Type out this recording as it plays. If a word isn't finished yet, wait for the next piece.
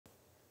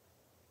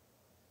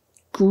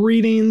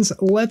Greetings,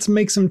 let's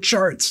make some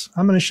charts.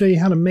 I'm going to show you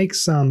how to make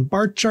some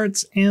bar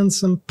charts and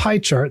some pie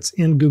charts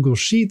in Google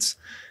Sheets.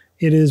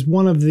 It is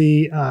one of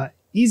the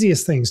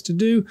easiest things to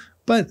do,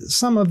 but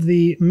some of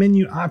the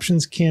menu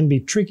options can be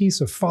tricky,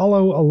 so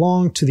follow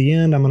along to the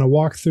end. I'm going to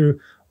walk through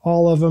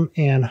all of them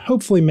and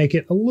hopefully make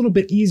it a little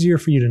bit easier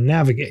for you to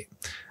navigate.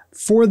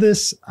 For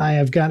this, I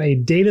have got a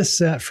data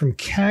set from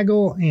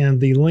Kaggle, and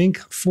the link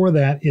for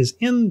that is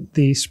in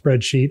the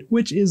spreadsheet,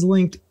 which is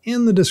linked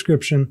in the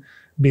description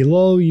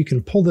below. You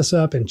can pull this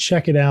up and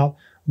check it out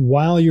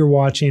while you're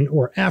watching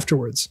or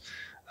afterwards.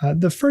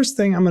 The first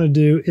thing I'm going to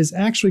do is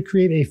actually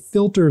create a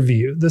filter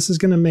view. This is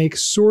going to make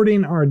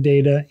sorting our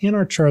data in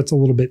our charts a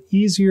little bit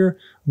easier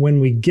when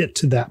we get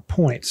to that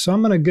point. So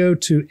I'm going to go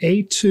to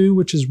A2,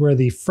 which is where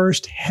the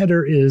first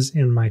header is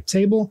in my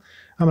table.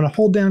 I'm going to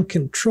hold down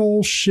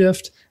Control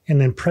Shift and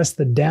then press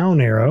the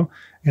down arrow.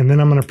 And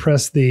then I'm going to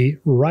press the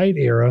right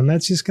arrow, and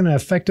that's just going to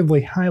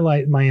effectively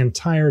highlight my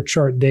entire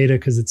chart data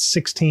because it's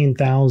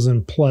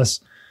 16,000 plus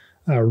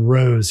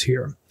rows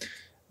here.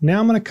 Now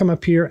I'm going to come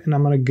up here and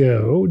I'm going to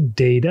go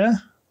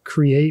Data,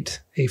 Create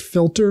a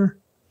Filter,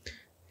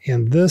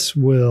 and this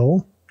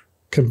will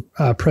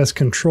press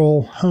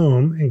Control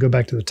Home and go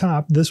back to the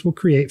top. This will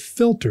create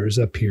filters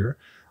up here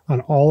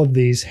on all of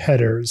these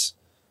headers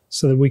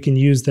so that we can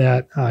use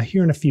that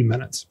here in a few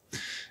minutes.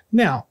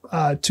 Now,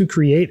 to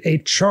create a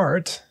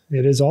chart,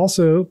 it is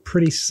also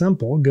pretty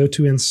simple. Go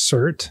to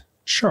Insert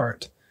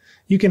Chart.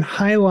 You can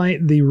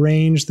highlight the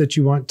range that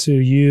you want to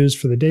use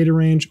for the data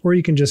range, or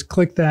you can just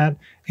click that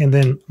and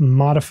then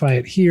modify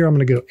it here. I'm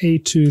going to go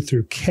A2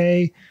 through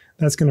K.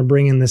 That's going to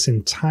bring in this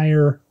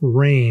entire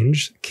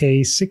range,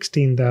 K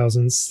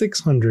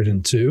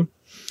 16,602.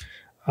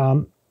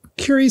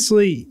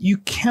 Curiously, you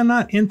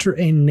cannot enter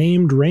a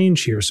named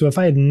range here. So if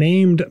I had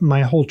named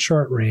my whole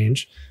chart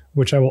range,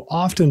 which I will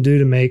often do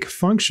to make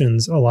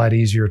functions a lot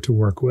easier to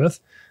work with,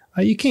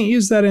 you can't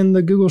use that in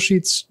the Google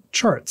Sheets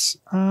charts.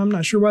 I'm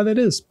not sure why that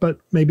is, but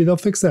maybe they'll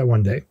fix that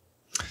one day.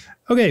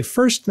 Okay,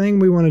 first thing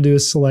we want to do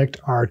is select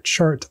our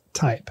chart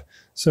type.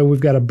 So we've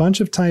got a bunch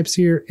of types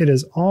here. It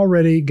has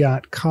already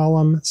got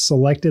column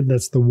selected.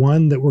 That's the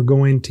one that we're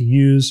going to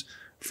use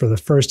for the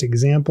first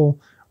example.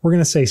 We're going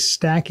to say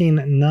stacking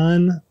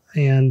none,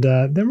 and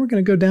then we're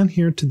going to go down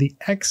here to the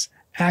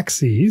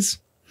x-axis.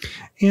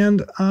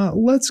 And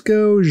let's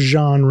go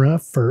genre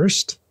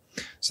first.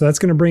 So that's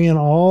going to bring in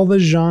all the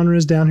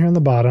genres down here on the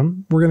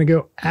bottom. We're going to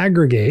go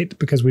aggregate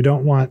because we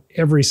don't want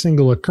every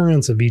single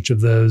occurrence of each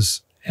of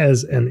those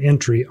as an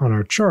entry on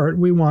our chart.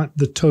 We want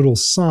the total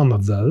sum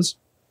of those.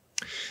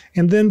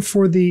 And then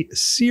for the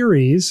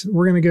series,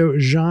 we're going to go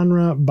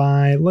genre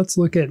by, let's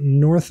look at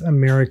North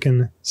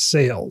American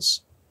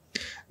sales.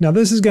 Now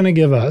this is going to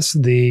give us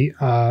the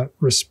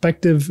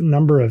respective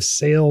number of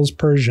sales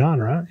per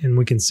genre, and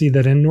we can see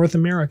that in North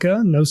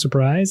America, no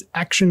surprise,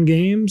 action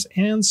games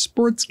and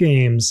sports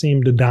games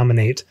seem to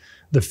dominate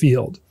the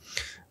field.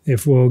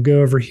 If we'll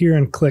go over here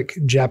and click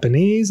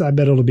Japanese, I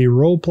bet it'll be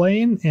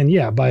role-playing, and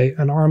yeah, by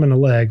an arm and a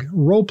leg,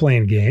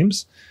 role-playing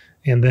games,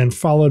 and then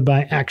followed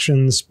by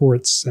action,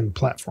 sports, and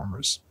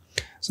platformers.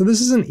 So this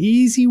is an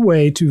easy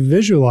way to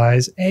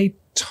visualize a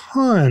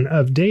ton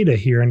of data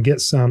here and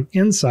get some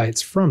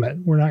insights from it.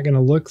 We're not going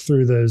to look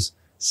through those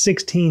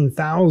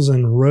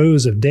 16,000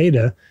 rows of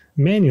data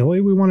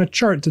manually. We want a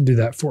chart to do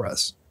that for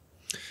us.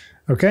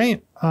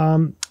 Okay,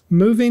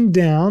 moving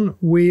down,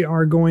 we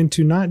are going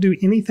to not do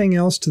anything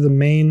else to the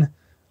main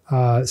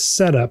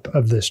setup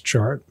of this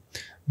chart.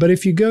 But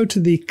if you go to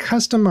the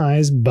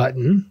Customize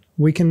button,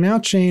 we can now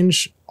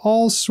change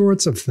all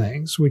sorts of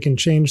things. We can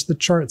change the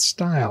chart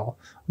style.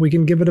 We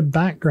can give it a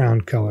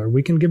background color.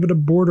 We can give it a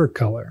border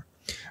color.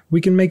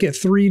 We can make it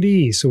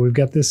 3D, so we've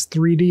got this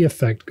 3D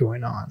effect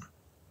going on.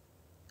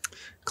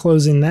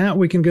 Closing that,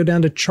 we can go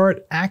down to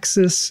chart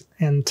axis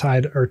and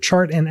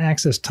chart and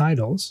axis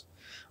titles.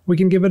 We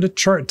can give it a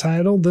chart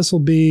title. This will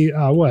be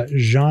what?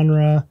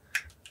 Genre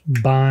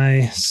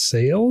by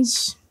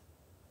sales.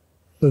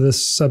 So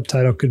this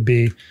subtitle could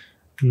be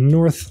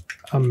North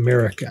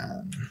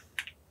American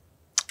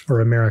or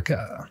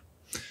America.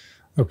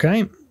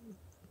 Okay.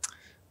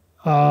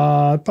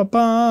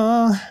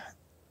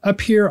 Up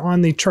here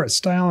on the chart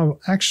style, I will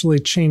actually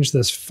change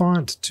this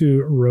font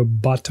to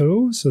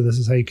Roboto. So this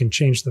is how you can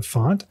change the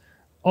font.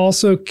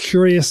 Also,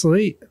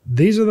 curiously,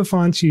 these are the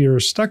fonts you're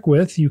stuck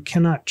with. You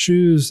cannot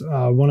choose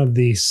one of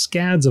the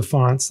scads of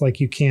fonts like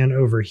you can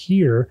over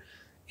here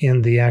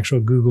in the actual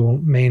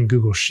main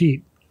Google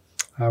Sheet,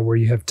 where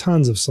you have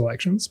tons of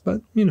selections,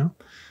 but you know,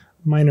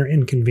 minor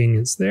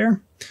inconvenience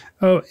there.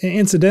 Oh,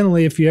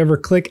 incidentally, if you ever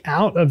click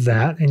out of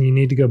that and you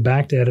need to go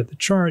back to edit the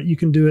chart, you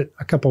can do it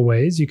a couple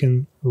ways. You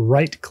can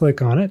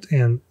right-click on it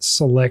and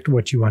select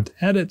what you want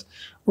to edit,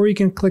 or you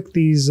can click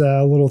these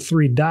little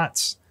three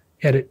dots,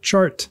 Edit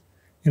Chart,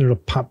 and it'll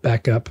pop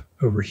back up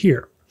over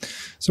here.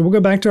 So we'll go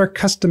back to our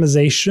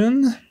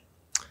customization.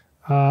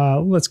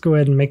 Let's go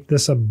ahead and make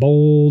this a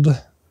bold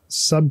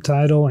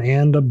subtitle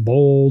and a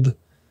bold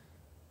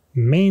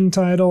main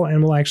title,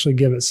 and we'll actually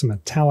give it some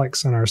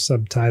italics on our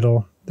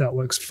subtitle. That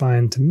looks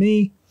fine to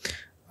me.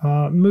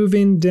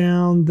 Moving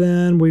down,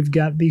 then we've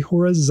got the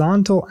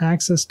horizontal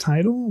axis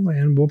title,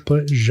 and we'll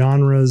put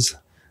genres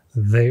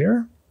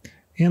there.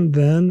 And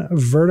then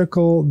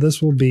vertical,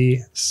 this will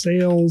be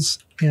sales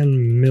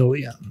in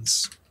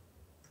millions.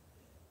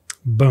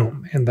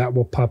 Boom, and that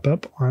will pop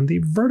up on the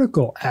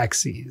vertical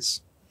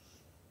axes.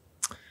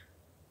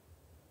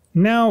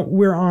 Now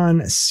we're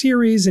on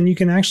series, and you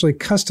can actually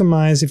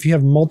customize. If you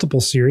have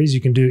multiple series, you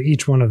can do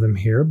each one of them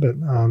here. But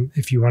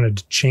if you wanted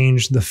to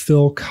change the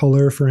fill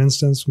color, for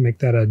instance, make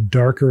that a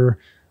darker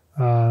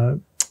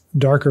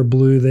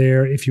blue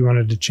there. If you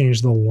wanted to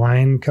change the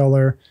line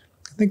color,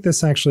 I think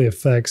this actually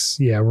affects,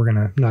 yeah, we're going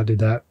to not do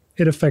that.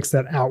 It affects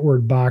that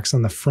outward box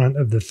on the front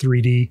of the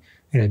 3D,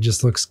 and it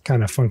just looks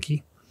kind of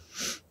funky.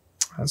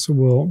 So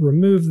we'll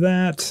remove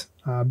that,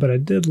 but I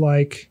did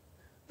like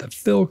the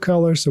fill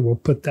color, so we'll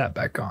put that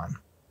back on.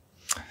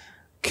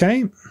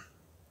 Okay.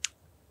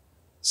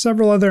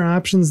 Several other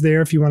options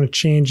there if you want to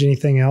change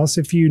anything else.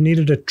 If you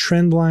needed a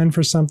trend line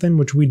for something,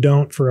 which we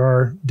don't for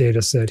our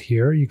data set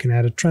here, you can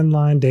add a trend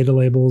line, data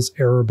labels,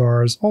 error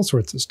bars, all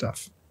sorts of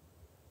stuff.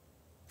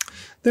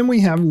 Then we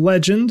have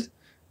legend,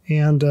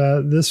 and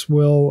this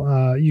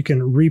will, you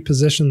can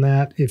reposition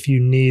that if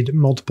you need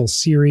multiple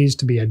series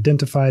to be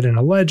identified in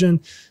a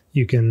legend.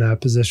 You can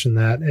position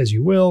that as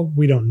you will.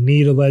 We don't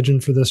need a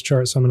legend for this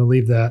chart, so I'm going to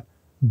leave that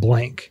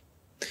blank.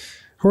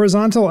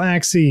 Horizontal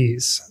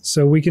axes.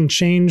 So we can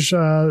change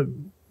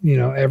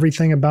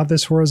everything about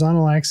this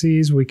horizontal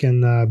axis. We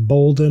can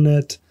bolden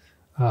it,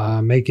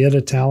 make it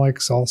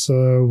italics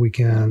also. We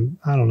can,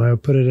 I don't know,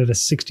 put it at a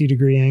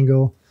 60-degree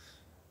angle.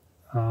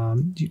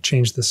 You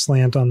change the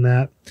slant on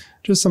that.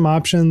 Just some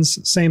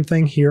options. Same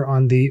thing here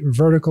on the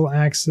vertical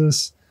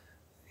axis.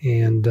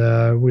 And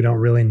we don't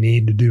really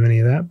need to do any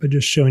of that, but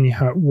just showing you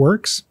how it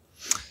works.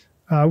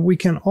 We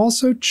can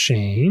also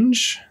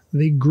change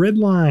the grid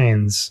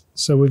lines.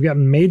 So we've got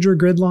major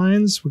grid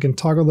lines. We can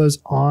toggle those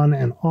on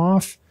and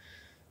off.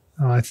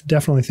 I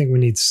definitely think we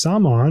need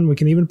some on. We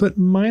can even put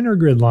minor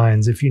grid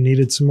lines if you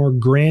needed some more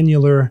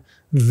granular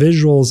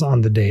visuals on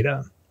the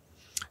data.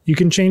 You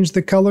can change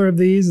the color of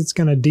these. It's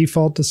going to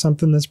default to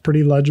something that's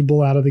pretty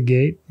legible out of the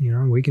gate. You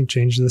know, we can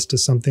change this to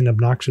something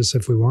obnoxious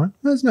if we want.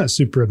 It's not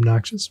super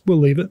obnoxious. We'll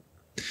leave it.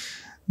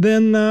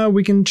 Then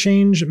we can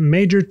change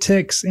major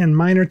ticks and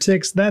minor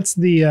ticks. That's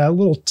the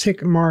little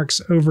tick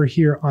marks over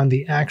here on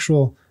the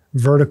actual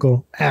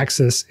vertical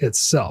axis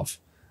itself.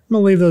 I'm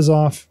going to leave those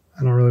off.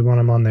 I don't really want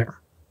them on there.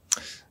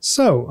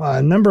 So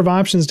a number of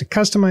options to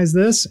customize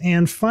this.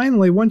 And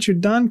finally, once you're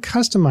done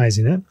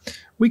customizing it,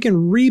 we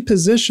can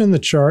reposition the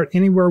chart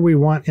anywhere we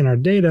want in our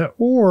data,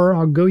 or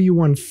I'll go you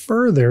one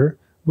further.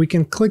 We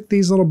can click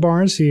these little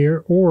bars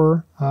here,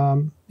 or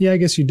yeah, I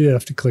guess you do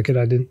have to click it.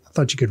 I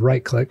thought you could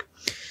right click.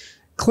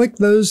 Click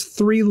those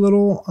three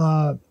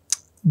little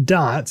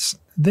dots.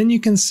 Then you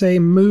can say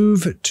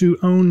move to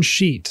own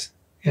sheet,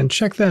 and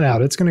check that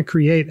out. It's going to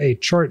create a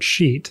chart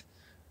sheet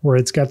where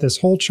it's got this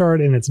whole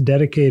chart in its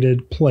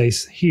dedicated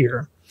place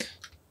here.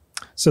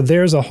 So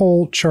there's a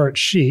whole chart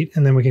sheet,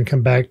 and then we can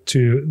come back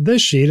to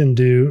this sheet and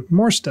do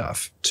more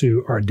stuff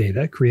to our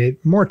data,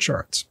 create more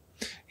charts.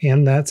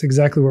 And that's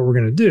exactly what we're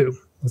going to do.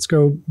 Let's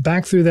go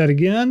back through that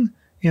again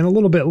in a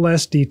little bit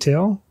less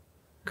detail.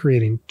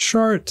 Creating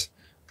chart.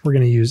 We're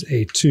going to use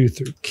a 2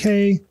 through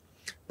K.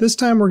 This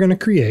time we're going to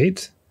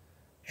create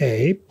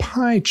a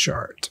pie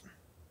chart.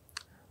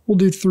 We'll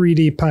do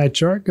 3D pie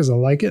chart because I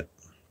like it.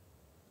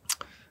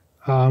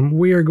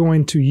 We are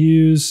going to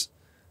use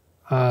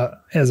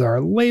as our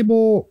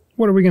label,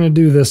 what are we going to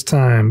do this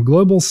time?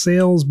 Global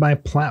sales by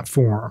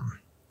platform.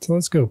 So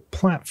let's go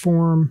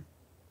platform,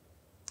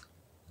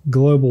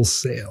 global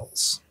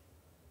sales.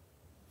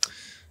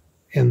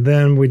 And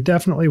then we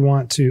definitely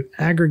want to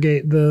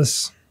aggregate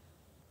this,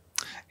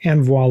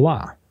 and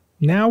voila.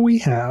 Now we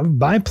have,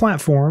 by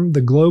platform,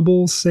 the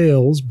global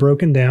sales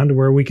broken down to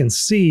where we can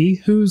see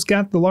who's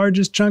got the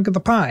largest chunk of the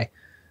pie.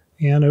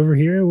 And over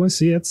here, we'll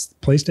see it's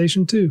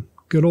PlayStation 2,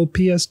 good old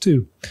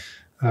PS2.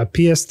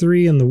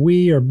 PS3 and the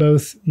Wii are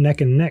both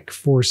neck and neck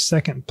for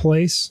second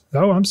place.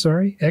 Oh, I'm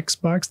sorry,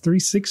 Xbox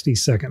 360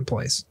 second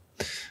place.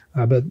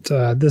 But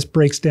this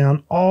breaks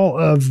down all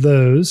of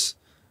those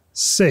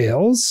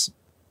sales.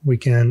 We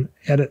can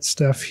edit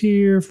stuff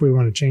here if we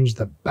want to change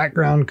the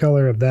background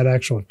color of that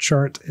actual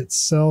chart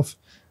itself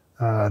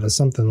to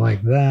something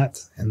like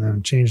that, and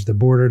then change the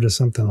border to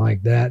something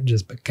like that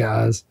just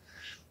because.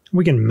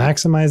 We can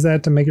maximize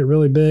that to make it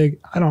really big.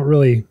 I don't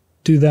really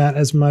do that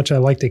as much. I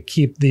like to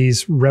keep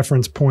these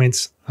reference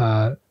points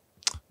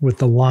with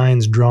the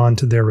lines drawn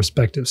to their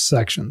respective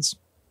sections.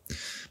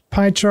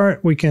 Pie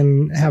chart, we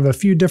can have a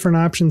few different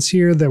options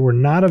here that were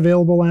not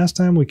available last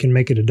time. We can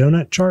make it a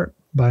donut chart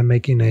by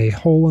making a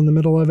hole in the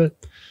middle of it.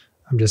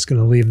 I'm just going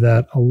to leave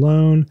that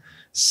alone.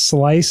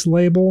 Slice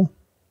label.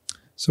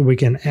 So we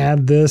can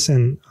add this,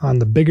 and on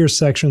the bigger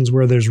sections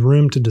where there's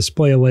room to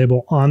display a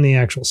label on the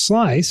actual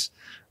slice,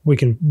 we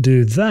can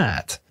do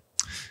that.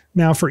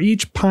 Now for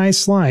each pie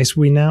slice,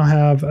 we now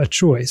have a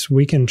choice.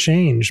 We can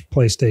change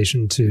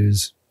PlayStation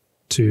 2s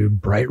to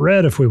bright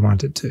red if we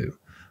wanted to,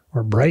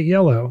 or bright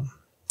yellow.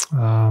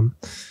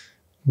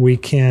 We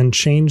can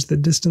change the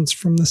distance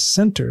from the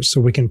center,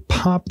 so we can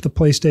pop the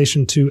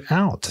PlayStation 2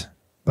 out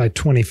by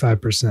 25%,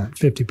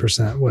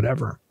 50%,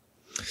 whatever.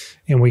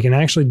 And we can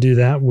actually do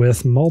that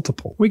with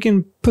multiple. We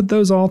can put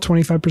those all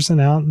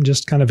 25% out and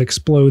just kind of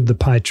explode the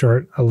pie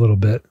chart a little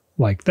bit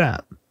like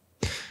that.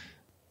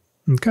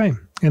 Okay,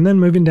 and then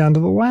moving down to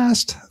the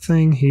last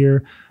thing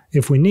here,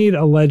 if we need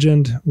a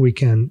legend, we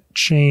can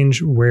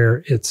change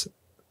where it's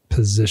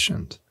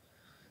positioned.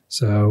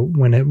 So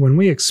when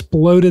we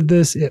exploded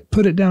this, it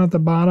put it down at the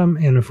bottom,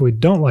 and if we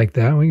don't like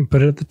that, we can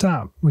put it at the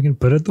top. We can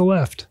put it at the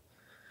left.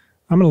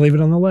 I'm going to leave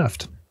it on the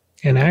left.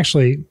 And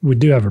actually, we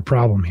do have a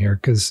problem here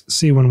because,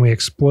 see, when we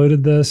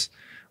exploded this,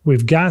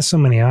 we've got so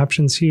many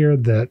options here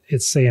that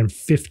it's saying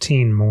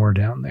 15 more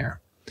down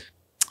there.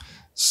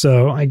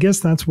 So I guess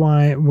that's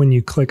why when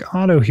you click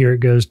auto here, it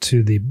goes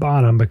to the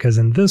bottom, because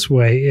in this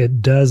way,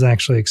 it does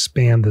actually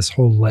expand this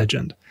whole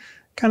legend.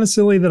 Kind of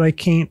silly that I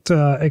can't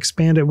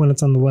expand it when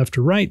it's on the left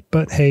or right,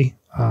 but hey,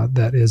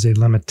 that is a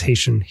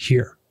limitation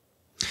here.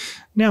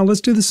 Now let's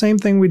do the same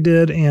thing we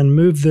did and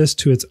move this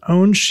to its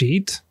own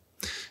sheet.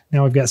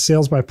 Now we've got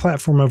sales by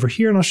platform over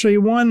here, and I'll show you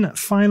one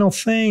final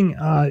thing.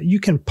 You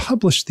can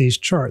publish these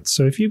charts.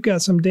 So if you've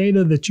got some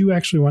data that you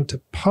actually want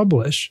to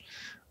publish,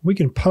 we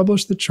can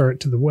publish the chart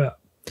to the web.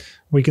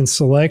 We can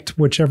select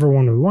whichever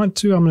one we want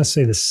to. I'm going to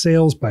say the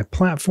sales by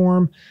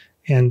platform,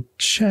 and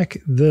check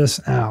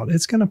this out.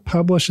 It's going to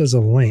publish as a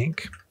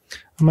link.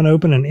 I'm going to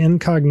open an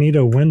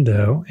incognito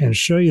window and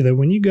show you that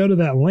when you go to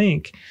that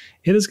link,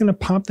 it is going to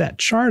pop that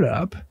chart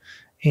up.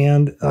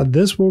 And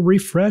this will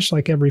refresh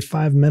like every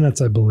 5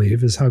 minutes, I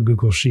believe, is how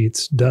Google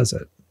Sheets does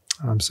it.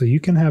 So you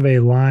can have a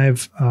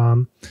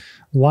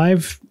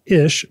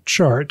live-ish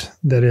chart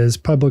that is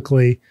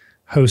publicly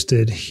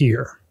hosted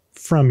here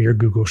from your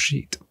Google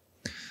Sheet.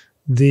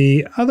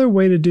 The other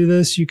way to do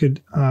this, you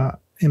could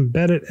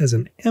embed it as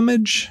an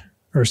image,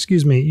 or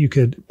excuse me, you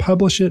could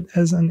publish it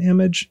as an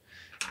image.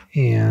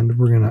 And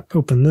we're going to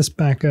open this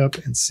back up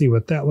and see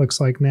what that looks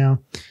like now.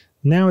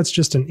 Now it's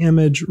just an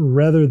image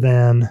rather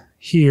than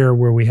here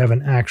where we have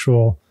an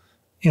actual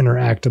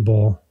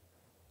interactable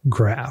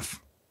graph.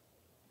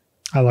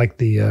 I like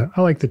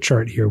the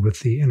chart here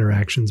with the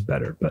interactions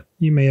better, but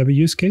you may have a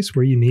use case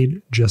where you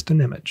need just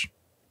an image.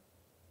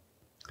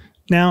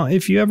 Now,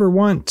 if you ever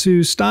want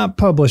to stop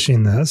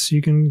publishing this,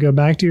 you can go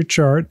back to your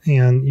chart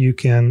and you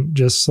can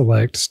just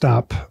select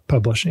stop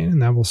publishing,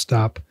 and that will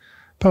stop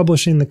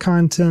publishing the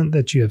content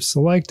that you have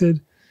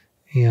selected,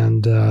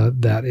 and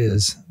that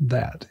is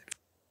that.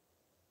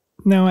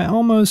 Now, I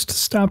almost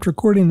stopped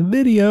recording the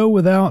video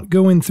without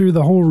going through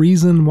the whole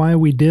reason why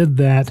we did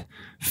that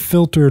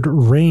filtered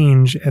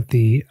range at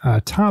the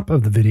top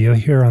of the video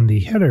here on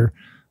the header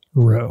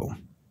row.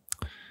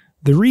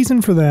 The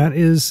reason for that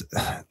is,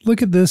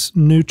 look at this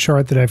new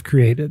chart that I've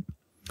created.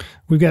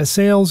 We've got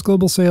sales,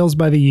 global sales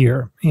by the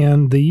year,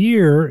 and the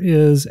year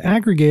is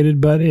aggregated,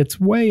 but it's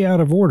way out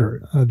of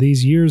order.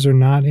 These years are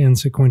not in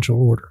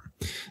sequential order.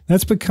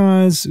 That's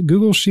because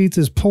Google Sheets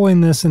is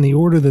pulling this in the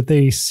order that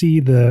they see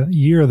the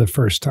year the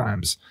first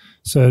times.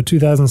 So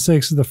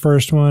 2006 is the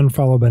first one,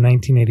 followed by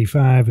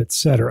 1985,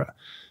 etc.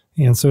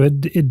 And so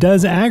it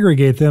does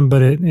aggregate them,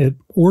 but it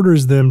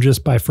orders them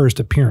just by first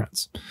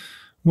appearance.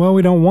 Well,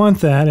 we don't want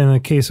that in the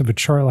case of a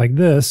chart like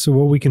this. So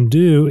what we can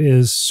do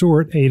is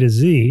sort A to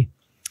Z,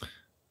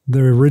 the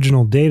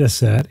original data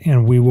set,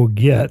 and we will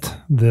get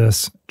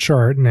this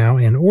chart now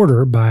in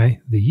order by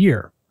the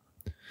year.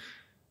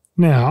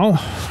 Now,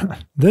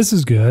 this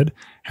is good.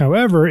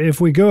 However,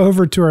 if we go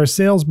over to our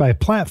sales by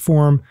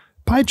platform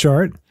pie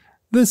chart,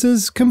 this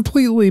is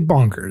completely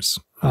bonkers.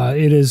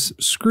 It has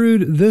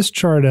screwed this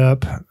chart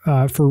up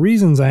for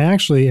reasons I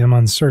actually am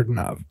uncertain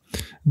of.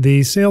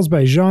 The sales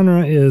by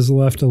genre is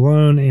left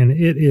alone, and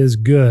it is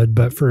good,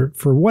 but for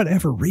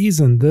whatever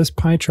reason, this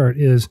pie chart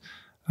is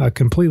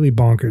completely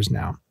bonkers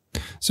now.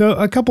 So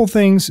a couple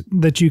things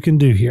that you can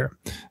do here.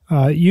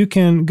 You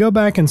can go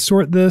back and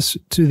sort this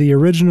to the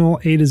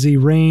original A to Z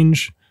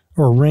range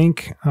or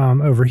rank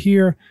over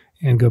here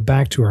and go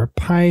back to our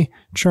pie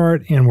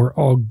chart, and we're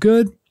all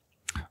good.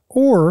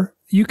 Or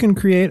you can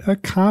create a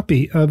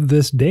copy of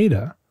this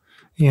data.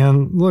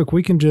 And look,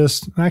 we can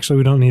just, actually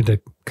we don't need to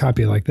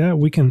copy it like that.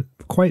 We can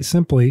quite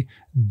simply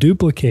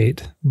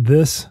duplicate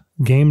this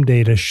game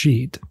data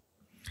sheet.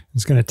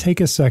 It's going to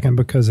take a second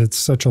because it's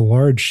such a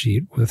large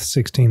sheet with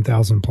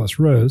 16,000 plus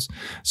rows.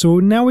 So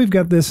now we've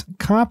got this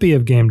copy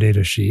of game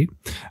data sheet.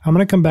 I'm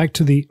going to come back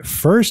to the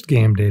first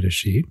game data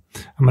sheet.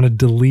 I'm going to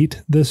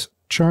delete this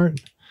chart,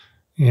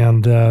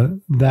 and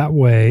that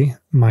way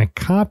my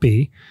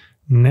copy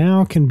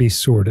now can be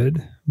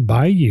sorted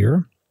by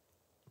year,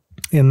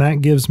 and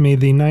that gives me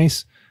the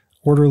nice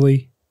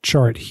orderly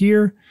chart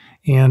here,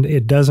 and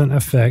it doesn't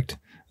affect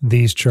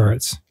these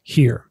charts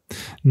here.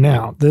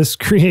 Now, this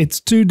creates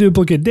two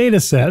duplicate data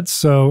sets,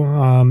 so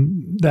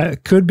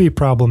that could be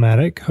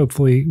problematic.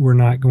 Hopefully, we're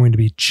not going to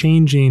be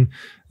changing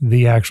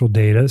the actual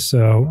data,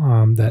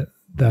 so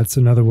that's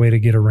another way to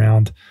get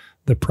around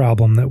the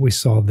problem that we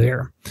saw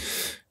there.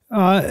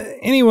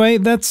 Anyway,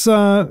 that's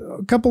a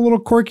couple little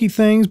quirky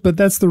things, but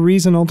that's the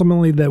reason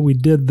ultimately that we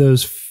did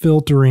those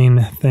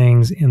filtering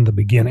things in the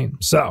beginning.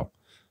 So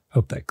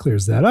hope that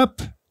clears that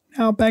up.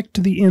 Now back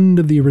to the end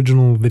of the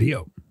original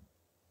video.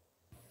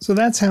 So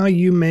that's how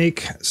you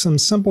make some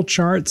simple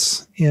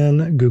charts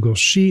in Google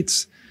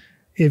Sheets.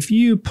 If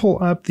you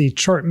pull up the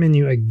chart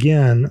menu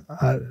again,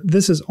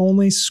 this is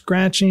only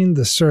scratching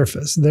the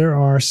surface. There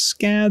are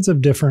scads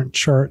of different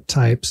chart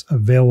types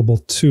available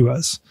to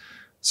us.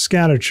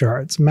 Scatter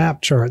charts,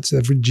 map charts,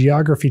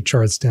 geography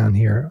charts down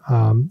here,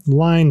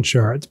 line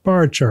charts,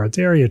 bar charts,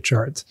 area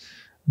charts,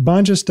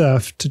 bunch of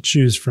stuff to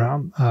choose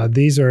from.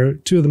 These are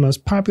two of the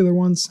most popular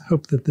ones.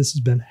 Hope that this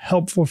has been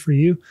helpful for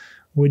you.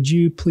 Would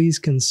you please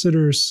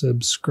consider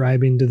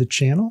subscribing to the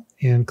channel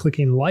and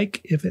clicking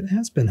like if it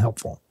has been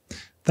helpful?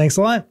 Thanks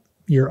a lot.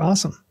 You're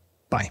awesome.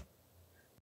 Bye.